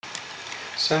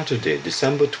Saturday,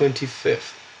 December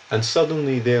 25th. And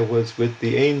suddenly there was with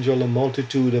the angel a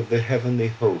multitude of the heavenly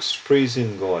host,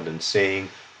 praising God and saying,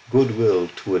 Goodwill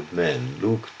toward men.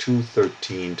 Luke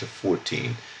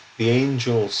 2:13-14. The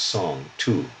angel's song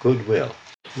 2, Goodwill.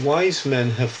 Wise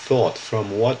men have thought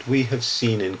from what we have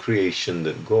seen in creation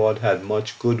that God had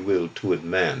much goodwill toward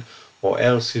man, or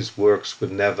else his works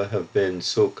would never have been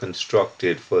so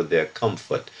constructed for their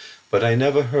comfort. But I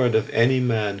never heard of any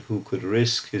man who could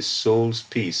risk his soul's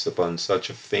peace upon such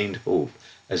a faint hope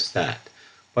as that.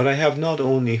 But I have not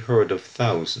only heard of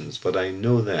thousands, but I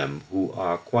know them who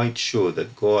are quite sure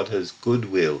that God has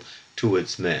goodwill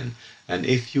towards men, and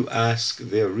if you ask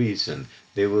their reason,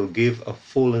 they will give a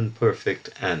full and perfect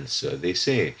answer. They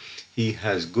say, He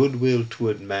has goodwill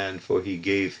toward man, for he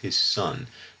gave his Son.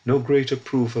 No greater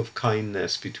proof of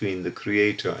kindness between the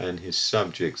Creator and his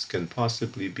subjects can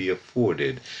possibly be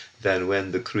afforded than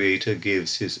when the Creator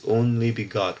gives his only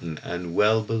begotten and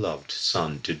well-beloved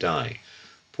Son to die.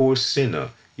 Poor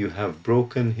sinner, you have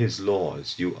broken his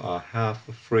laws. You are half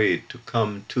afraid to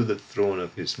come to the throne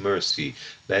of his mercy,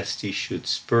 lest he should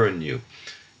spurn you.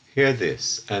 Hear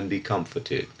this, and be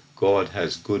comforted. God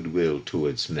has goodwill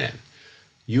towards men.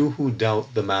 You who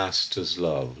doubt the Master's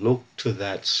love, look to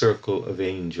that circle of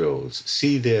angels,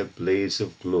 see their blaze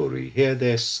of glory, hear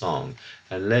their song,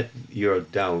 and let your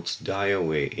doubts die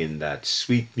away in that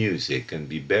sweet music and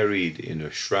be buried in a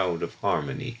shroud of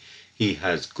harmony. He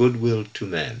has goodwill to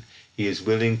men. He is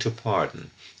willing to pardon.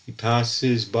 He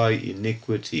passes by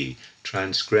iniquity,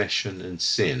 transgression, and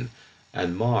sin.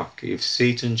 And mark, if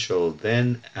Satan shall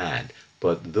then add,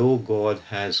 But though God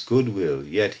has goodwill,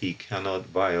 yet he cannot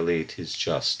violate his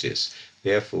justice.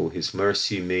 Therefore his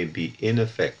mercy may be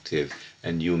ineffective,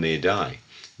 and you may die.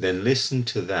 Then listen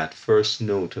to that first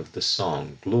note of the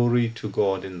song, Glory to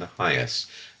God in the highest,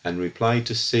 and reply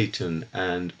to Satan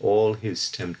and all his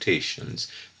temptations,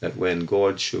 that when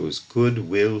God shows good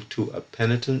will to a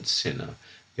penitent sinner,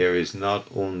 there is not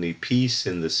only peace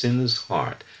in the sinner's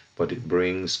heart, but it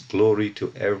brings glory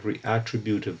to every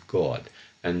attribute of God,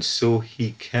 and so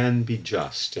he can be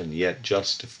just and yet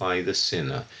justify the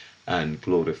sinner and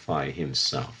glorify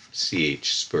himself. C.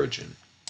 H. Spurgeon.